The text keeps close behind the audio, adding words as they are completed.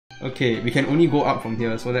Okay, we can only go up from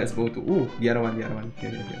here, so let's go to the other one.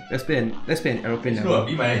 Here. Let's play an aeroplane level. No,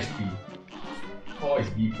 B minus 3. 4 is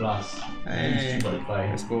B plus. Hey,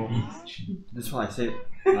 let's go. This is what I said.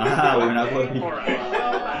 When I go B.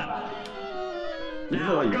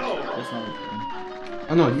 That's not.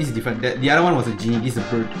 Oh no, this is different. The other one was a genie, this is a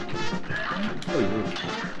bird.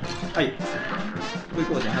 Hey.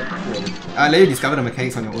 Let you discover the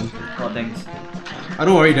mechanics on your own. Oh, thanks.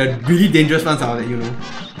 Don't worry, the really dangerous ones I'll let you know.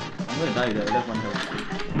 I'm gonna die with the left one though.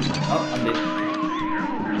 Oh, I'm dead.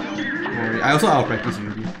 Don't worry, I also out of practice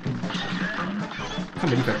already. Can't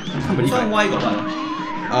believe it. Why got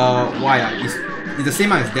what? Why it's the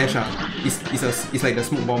same as dash it's like the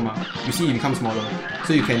smoke bomb You see it becomes smaller,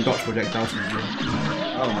 so you can dodge projectiles easier.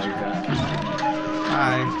 Oh my god.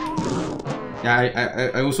 Hi.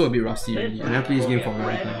 Yeah, I also a bit rusty already. I never played this game for a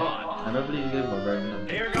very long time. I never played this game for a very long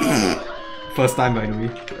time. First time by the way.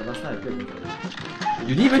 The last time I played.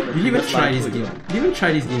 You didn't even try this game. You didn't even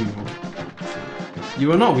try this game before. You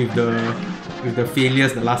were not with the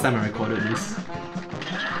failures the last time I recorded this.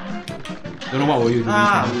 Don't know what were you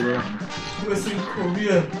doing. He was in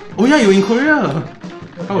Korea. Oh yeah, you were in Korea.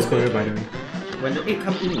 How was Korea by the way? When the egg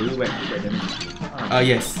comes in, will you whack to get them?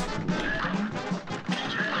 Yes.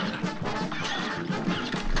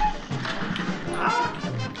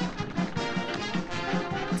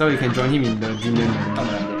 So you can join him in the junior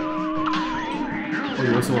level. Oh,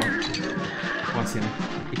 you also what's here?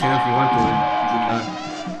 Kenneth, you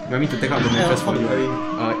want me to take out the mattress for you? 8.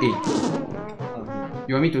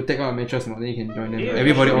 You want me to take out a mattress now, then you can join them.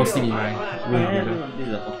 Everybody all sleep in my room together. This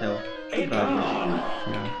is a hotel.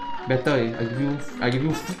 Yeah. Better, I give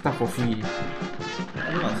you stuff for free.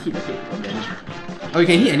 I don't want to hit the head from them. Oh, you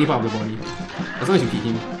can hit any part of the body. As long as you hit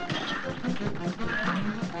him.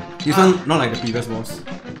 This one not like the previous boss.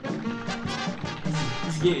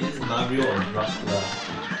 This game is just Mario or Rust.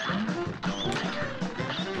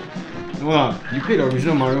 Wow, you played the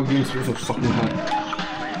original Mario games, it was so fucking hard.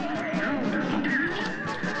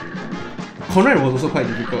 Conrad was also quite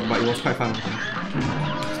difficult, but it was quite fun also.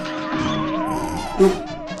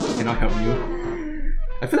 Cannot help you.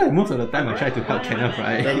 I feel like most of the time I try to help Kenneth,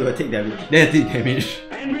 right? Then you will take damage. Then I take damage.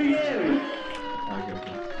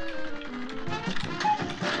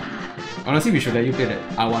 Honestly, we should let you play the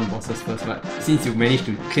R1 bosses first, but since you managed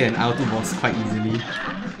to clear an R2 boss quite easily,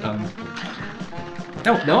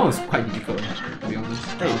 that one was quite difficult, to be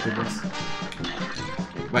honest, the R2 boss.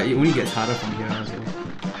 But it only gets harder from here as well.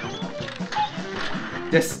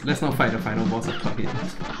 Let's not fight the final boss of Cuphead.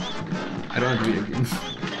 I don't want to do it again.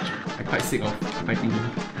 I'm quite sick of fighting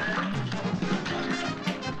him.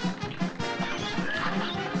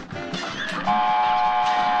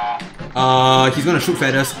 He's gonna shoot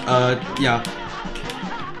feathers. Yeah.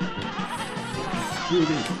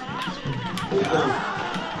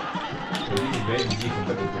 Very easy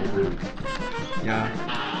compared to Goku. Yeah.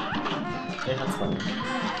 Hey, that's fun.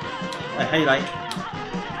 How you like?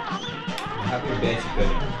 I'm happy with bear chicken.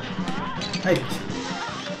 Hey.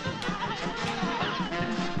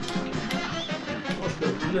 What's the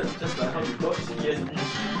bullet? Just like how you got CSD.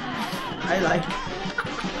 I like.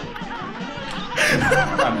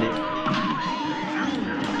 I'm late.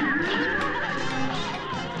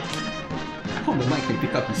 I hope the mic can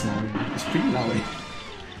pick up his snoring. It's pretty loud.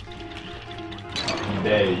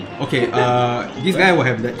 Day. Okay, this guy will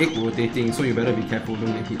have the egg rotating, so you better be careful,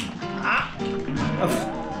 don't get hit.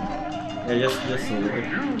 Yeah, just so.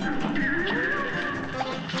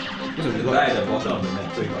 The guy at the bottom of the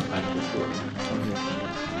map, so you got time to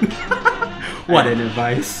go. What an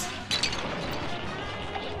advice.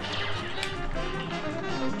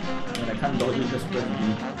 When I can't dodge, you just press B.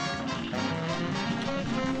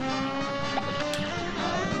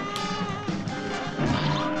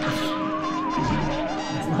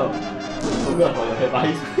 Oh, for your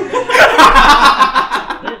advice.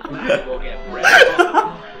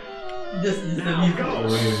 Just instantly go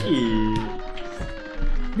away.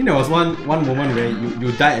 I think there was one moment where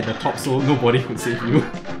you died at the top, so nobody could save you.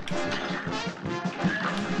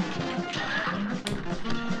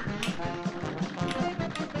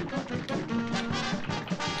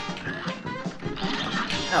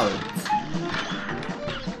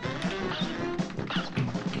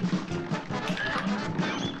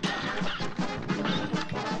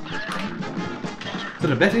 So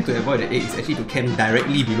the best way to avoid the egg is actually to camp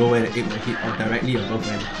directly below where the egg will hit or directly above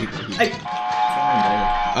where the egg will hit. Hey!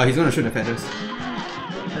 He's gonna shoot the feathers.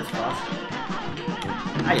 That's fast.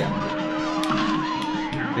 Hiya.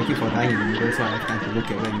 Thank you for dying in the middle so I have time to look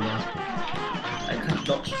at where you are. I can't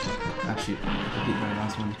dodge. Ah shit, I hit my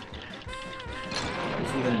last one.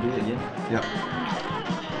 Is he gonna do it again? Yep.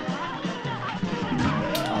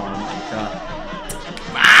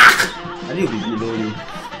 need to be below you.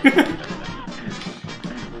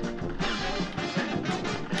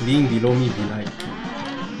 Being below me be like...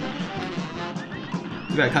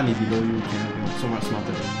 If I can't be below you, you're so much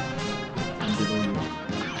smarter than me. I'm below you.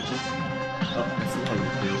 Oh, I see how you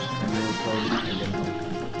play. And you will probably can get out.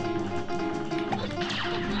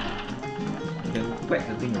 You can whack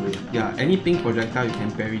the thing away. Yeah, any pink projectile you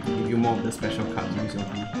can parry to give you more of the special card to use your B.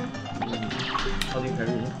 How do you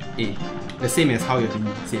parry it? A. The same as how you've been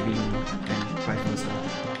saving and vice versa.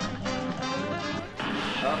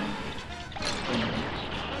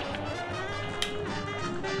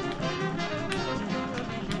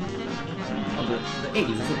 Oh, the egg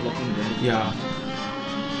is also blocking them. Yeah, I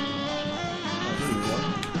think you won.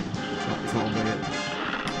 no, it's not over yet.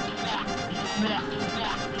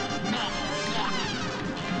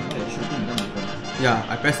 Oh, you're shooting them like that. Yeah,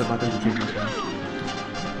 I pressed the button to change my gun.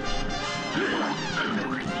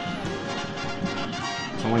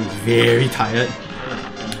 Someone is very tired.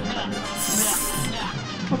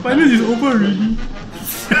 My pilot is over already.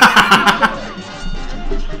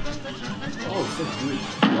 Oh, so good.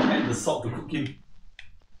 I'll add the salt to cook him.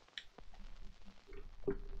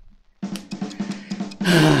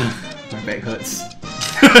 My back hurts.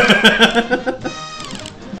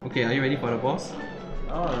 Okay, are you ready for the boss?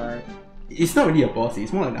 Alright. It's not really a boss,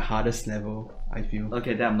 it's more like the hardest level, I feel.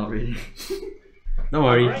 Okay, then I'm not ready. Don't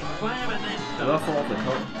worry. Do I fall off the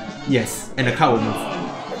top? Yes, and the car will move.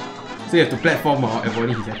 So you have to platform while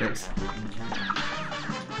avoiding his attacks.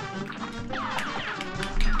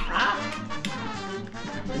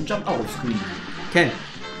 And jump out of screen. Can.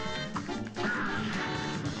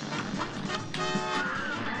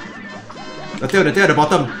 The tail at the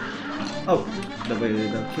bottom. Oh, the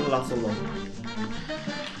kill lasts so long.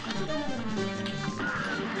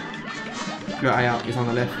 Keep your eye out, it's on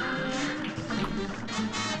the left.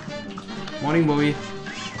 Morning, boey.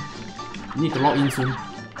 You need to log in soon.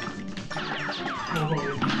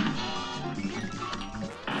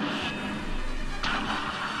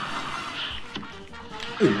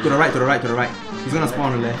 To the right, to the right, to the right. He's gonna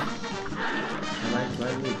spawn on the left. Do I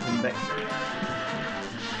need to come back?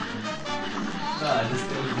 I just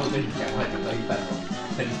think we're going to get one to play that one.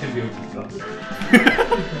 Then you can be able to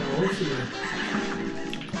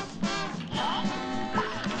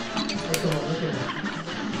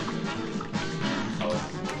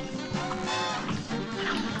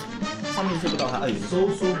So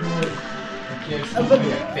boy.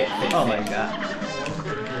 Oh my god.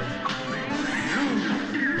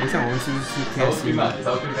 等一下，我们是不是烧 KFC 冰嘛，烧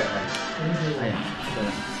冰在哪？哎呀，是的。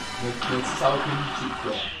有吃烧冰去过。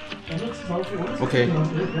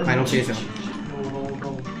 ？OK，final phase 了。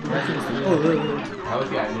还会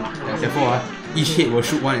变。 Therefore, each hit will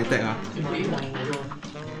shoot one attack.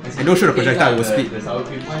 And don't shoot the projectile, it will split.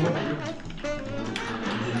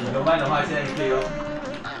 你能慢的话，现在可以用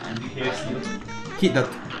KFC。 Hit the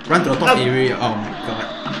run to the top area. Oh my god.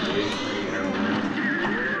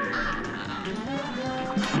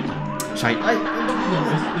 Shite.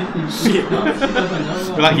 Shit.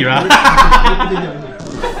 Good luck, Hira.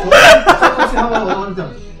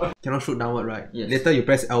 Cannot shoot downward, right? Yes. Later you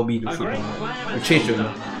press LB to shoot downward. You change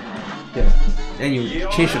the then you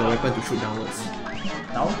change the weapon to shoot downwards.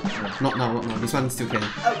 Now? Not now, not now. This one still can.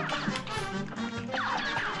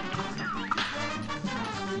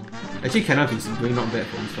 Actually, Kenneth is doing not bad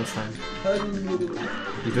for his first time.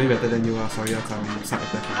 He's doing better than you are. Sorry, that's how you suck at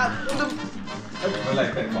platforming. I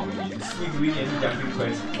like platforming. Squeak doing any jumping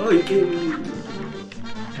quest. Oh, you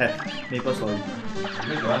have maple story.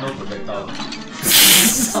 Make one no projectile.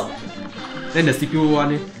 Then the CPU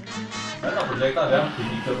one, That's not projectile, that's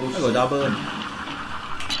predictable. I got double.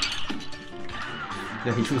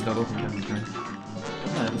 yeah, he shoots double from time to time.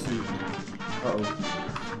 I never see. Uh-oh.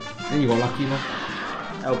 Then you got lucky, no?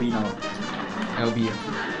 LB now. LB.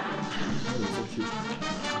 Oh, so cute.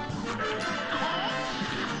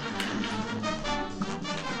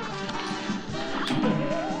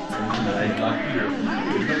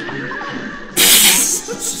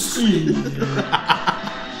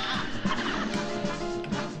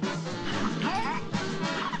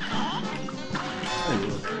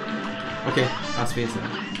 Okay, last phase.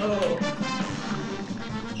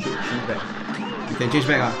 Shoot, change back. You can change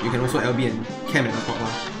back. You can also LB and cam at the top.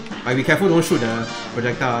 But be careful, don't shoot the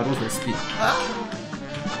projectile, those will split.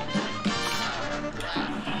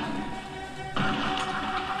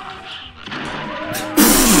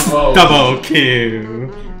 Double kill!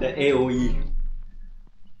 The AoE.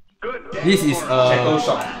 This is Shackle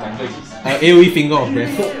shot, 两个 is AoE finger of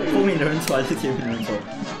death. 后面的人出还是前面的人走？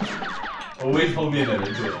 always 后面的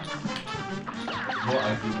人做。No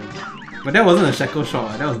argument. But that wasn't a shackle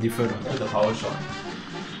shot, that was different. That's a power shot.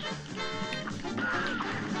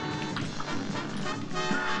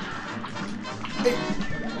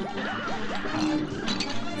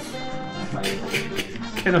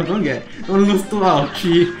 Cannot, don't lose 2 out of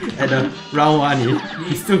 3 at the round 1.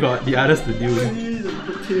 He still got the others to deal with.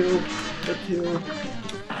 The tail.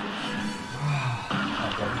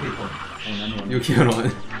 You okay or not?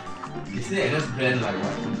 Yesterday I just ran like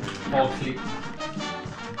what? 4 clicks.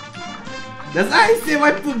 That's why I say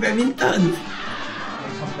why put badminton? Then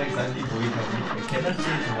come back suddenly boey tell me, I cannot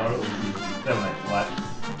say tomorrow OT. Then I'm like, what?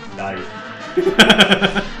 Die.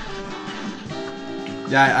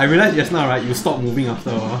 Yeah, I realized just now, right, you stop moving after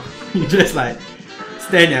a while. You just like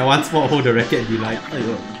stand at one spot, hold the racket and be like,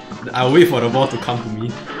 I'll wait for the ball to come to me.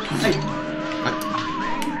 You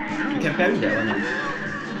can parry that one.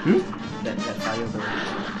 That fire ball.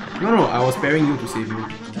 No, I was parrying you to save you.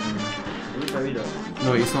 Can you parry the...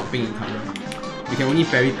 No, it's not pink in color. You can only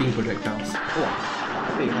parry pink projectiles.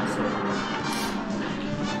 Oh, wait, that's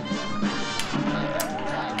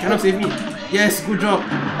Cannot save me. Yes, good job.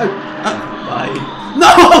 Bye.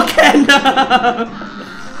 No, Kenneth!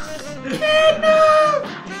 Kenneth!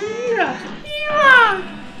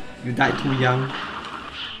 You died too young.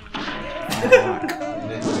 Fuck. And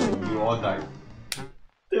then you all died.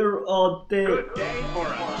 They're all dead.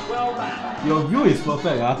 Your view is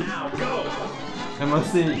perfect, I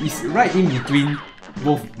must say, it's right in between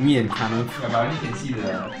both me and Kenneth. Yeah, but I only can see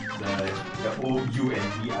the O, U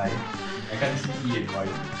and D, I. I can't see E and Y.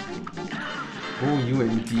 Oh, U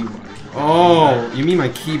and D. Oh, you mean my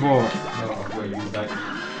keyboard? No, where you died.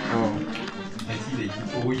 Oh. I can see the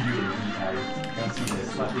O, U and D, I. Can't see the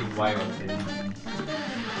starting Y or N.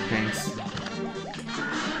 Thanks.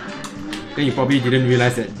 Then you probably didn't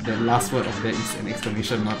realize that the last word of that is an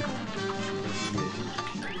exclamation mark.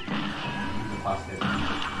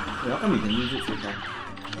 How come you can use it so far?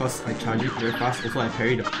 Because I charge it very fast, also I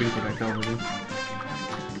parry the pink projectile over there.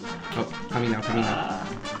 Oh, coming now.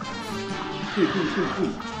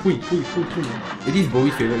 Hui. It is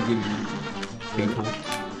Bowie's favorite game. Painful.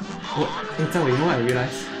 Oh, Zhao, you know what I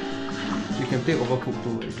realized? You can play Overcooked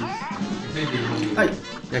too at least.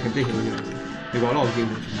 Yeah, I can play Halo Heroes. They got a lot of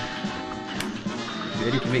games actually. You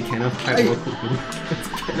ready to make Kenneth try Overcooked too?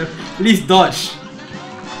 Kenneth, please dodge!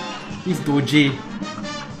 Please doje.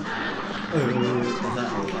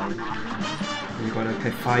 We gotta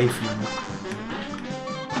have 5 now.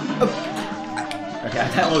 Okay, I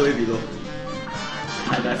died all the way below.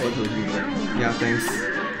 I died all the way below. Yeah, thanks.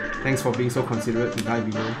 Thanks for being so considerate to die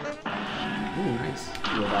below. Oh, nice.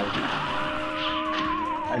 You will die.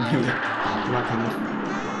 I knew it. Good luck, Kenneth.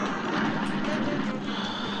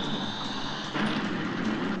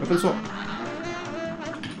 Weapon swap.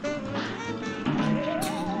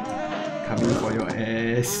 Coming for your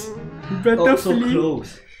ass. You better so flee.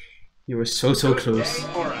 close. You were so close.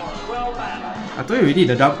 I told you already,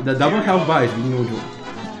 the double health bar is really no joke.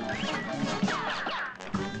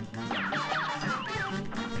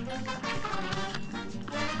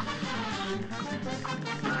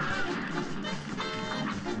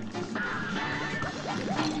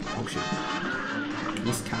 Oh shit.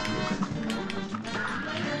 This can't be open.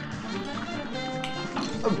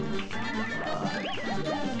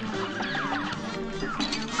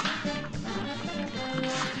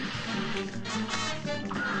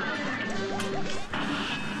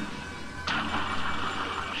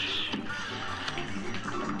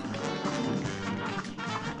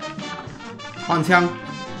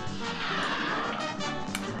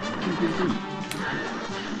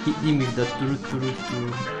 Hit him with the turu.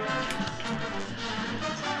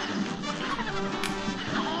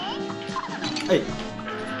 Hey!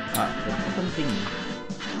 The bottom thing.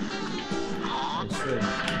 I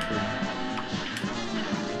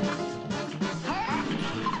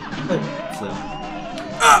swear.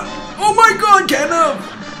 Oh my god, Kenneth!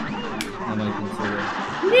 I'm not even so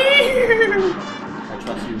I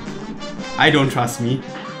trust you. I don't trust me.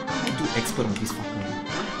 I'm too expert on this fucker.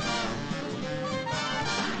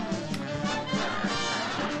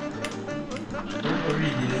 Don't worry,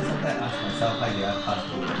 didn't sometimes ask myself how they are passed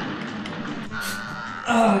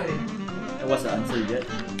And what's the answer you get?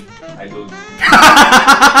 I don't.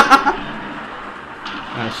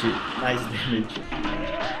 Ah shit. Nice damage.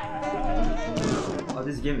 Oh,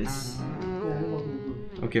 this game is...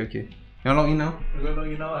 Okay. You're logged in now? We're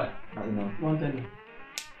going now, I don't know.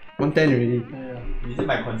 110 already. You say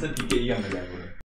my concert ticket 一样的 level.